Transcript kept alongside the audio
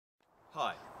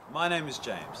Hi, my name is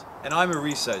James and I'm a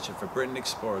researcher for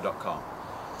BritainExplorer.com.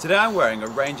 Today I'm wearing a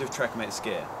range of Trekmates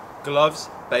gear, gloves,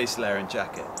 base layer and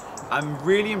jacket. I'm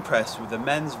really impressed with the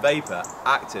men's Vapour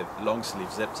active long sleeve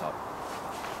zip top.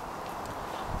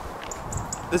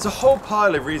 There's a whole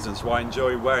pile of reasons why I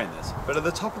enjoy wearing this, but at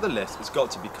the top of the list it's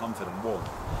got to be comfort and warm.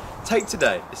 Take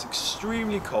today, it's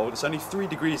extremely cold, it's only 3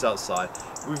 degrees outside,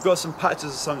 we've got some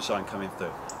patches of sunshine coming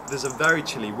through, but there's a very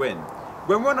chilly wind.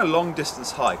 When we're on a long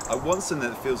distance hike, I want something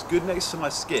that feels good next to my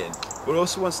skin, but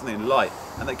also want something light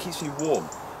and that keeps me warm.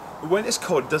 But when it's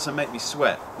cold, it doesn't make me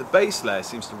sweat. The base layer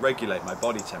seems to regulate my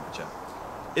body temperature.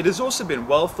 It has also been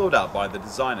well thought out by the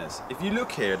designers. If you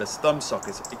look here at the thumb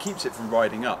sockets, it keeps it from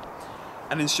riding up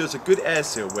and ensures a good air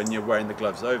seal when you're wearing the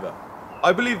gloves over.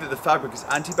 I believe that the fabric is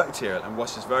antibacterial and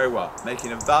washes very well,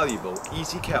 making a valuable,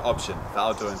 easy care option for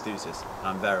outdoor enthusiasts, and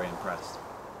I'm very impressed.